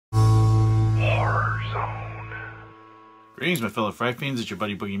Zone. Greetings, my fellow Fright Fiends. It's your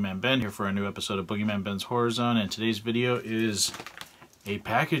buddy BoogeyMan Ben here for a new episode of BoogeyMan Ben's Horror Zone, and today's video is a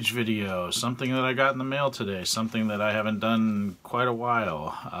package video, something that I got in the mail today, something that I haven't done in quite a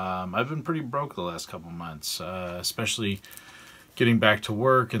while. I've been pretty broke the last couple months, especially getting back to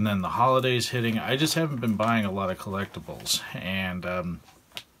work and then the holidays hitting. I just haven't been buying a lot of collectibles, and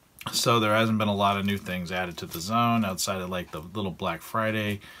so there hasn't been a lot of new things added to the zone outside of like the little Black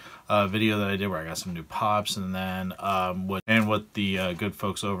Friday video that I did where I got some new pops, and then what the good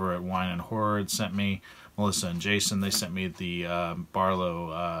folks over at Wine and Horror had sent me, Melissa and Jason, they sent me the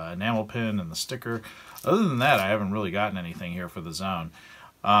Barlow enamel pin and the sticker. Other than that, I haven't really gotten anything here for the zone.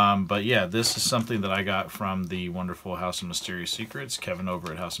 But yeah, this is something that I got from the wonderful House of Mysterious Secrets. Kevin over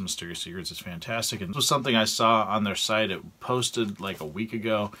at House of Mysterious Secrets is fantastic. And this was something I saw on their site. It posted like a week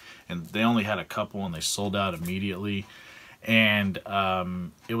ago, and they only had a couple, and they sold out immediately. And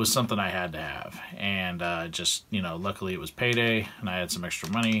it was something I had to have. And just, you know, luckily it was payday, and I had some extra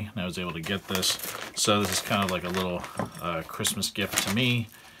money, and I was able to get this. So this is kind of like a little Christmas gift to me.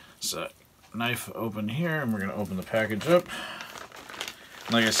 So, knife open here, and we're going to open the package up.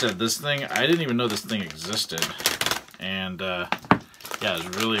 Like I said, this thing, I didn't even know this thing existed, and yeah, I was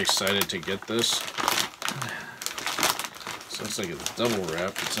really excited to get this. So it's like it's double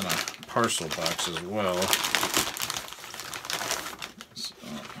wrapped. It's in a parcel box as well.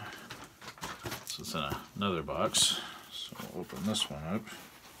 So it's in another box. So we'll open this one up.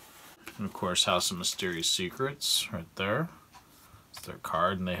 And of course, House of Mysterious Secrets right there. It's their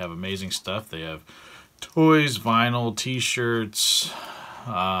card, and they have amazing stuff. They have toys, vinyl, t-shirts,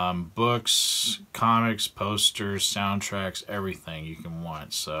 books, comics, posters, soundtracks, everything you can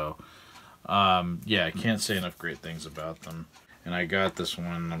want. So yeah, I can't say enough great things about them. And I got this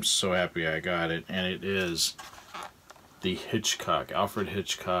one. I'm so happy I got it. And it is the Hitchcock, Alfred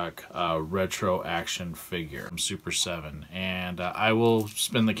Hitchcock retro action figure from Super 7. And I will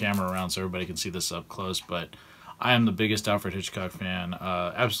spin the camera around so everybody can see this up close, but I am the biggest Alfred Hitchcock fan.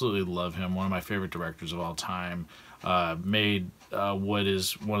 Absolutely love him. One of my favorite directors of all time. Made what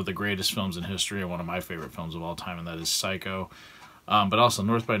is one of the greatest films in history and one of my favorite films of all time, and that is Psycho. But also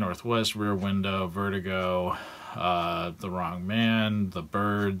North by Northwest, Rear Window, Vertigo, The Wrong Man, The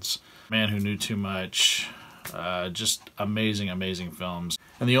Birds, Man Who Knew Too Much. Just amazing, amazing films.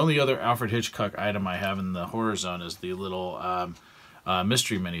 And the only other Alfred Hitchcock item I have in the horror zone is the little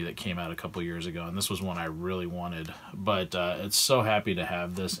mystery mini that came out a couple years ago, and this was one I really wanted. But it's so happy to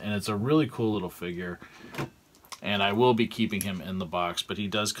have this, and it's a really cool little figure. And I will be keeping him in the box, but he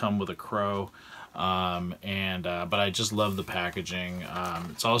does come with a crow, but I just love the packaging.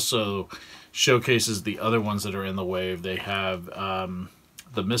 It's also showcases the other ones that are in the wave. They have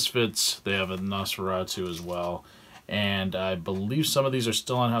the Misfits, they have a Nosferatu as well, and I believe some of these are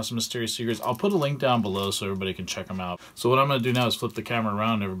still on House of Mysterious Secrets. I'll put a link down below so everybody can check them out. So what I'm going to do now is flip the camera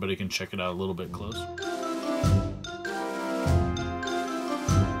around and everybody can check it out a little bit closer.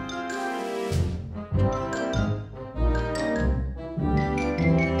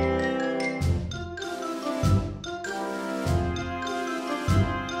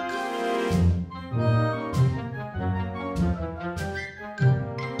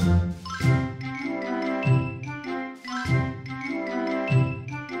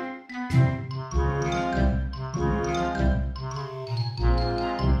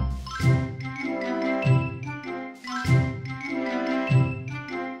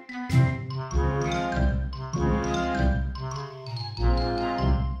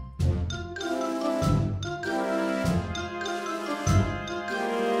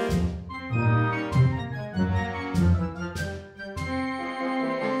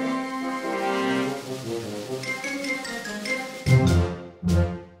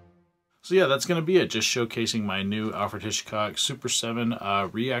 So yeah, that's going to be it. Just showcasing my new Alfred Hitchcock Super 7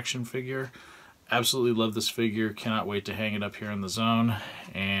 ReAction figure. Absolutely love this figure. Cannot wait to hang it up here in the zone.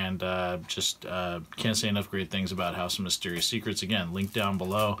 And just can't say enough great things about House of Mysterious Secrets. Again, link down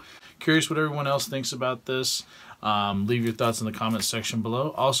below. Curious what everyone else thinks about this. Leave your thoughts in the comments section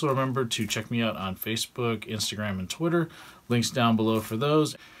below. Also remember to check me out on Facebook, Instagram, and Twitter. Links down below for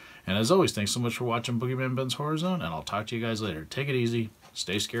those. And as always, thanks so much for watching BoogeyMan Ben's Horror Zone, and I'll talk to you guys later. Take it easy.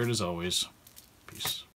 Stay scared as always. Peace.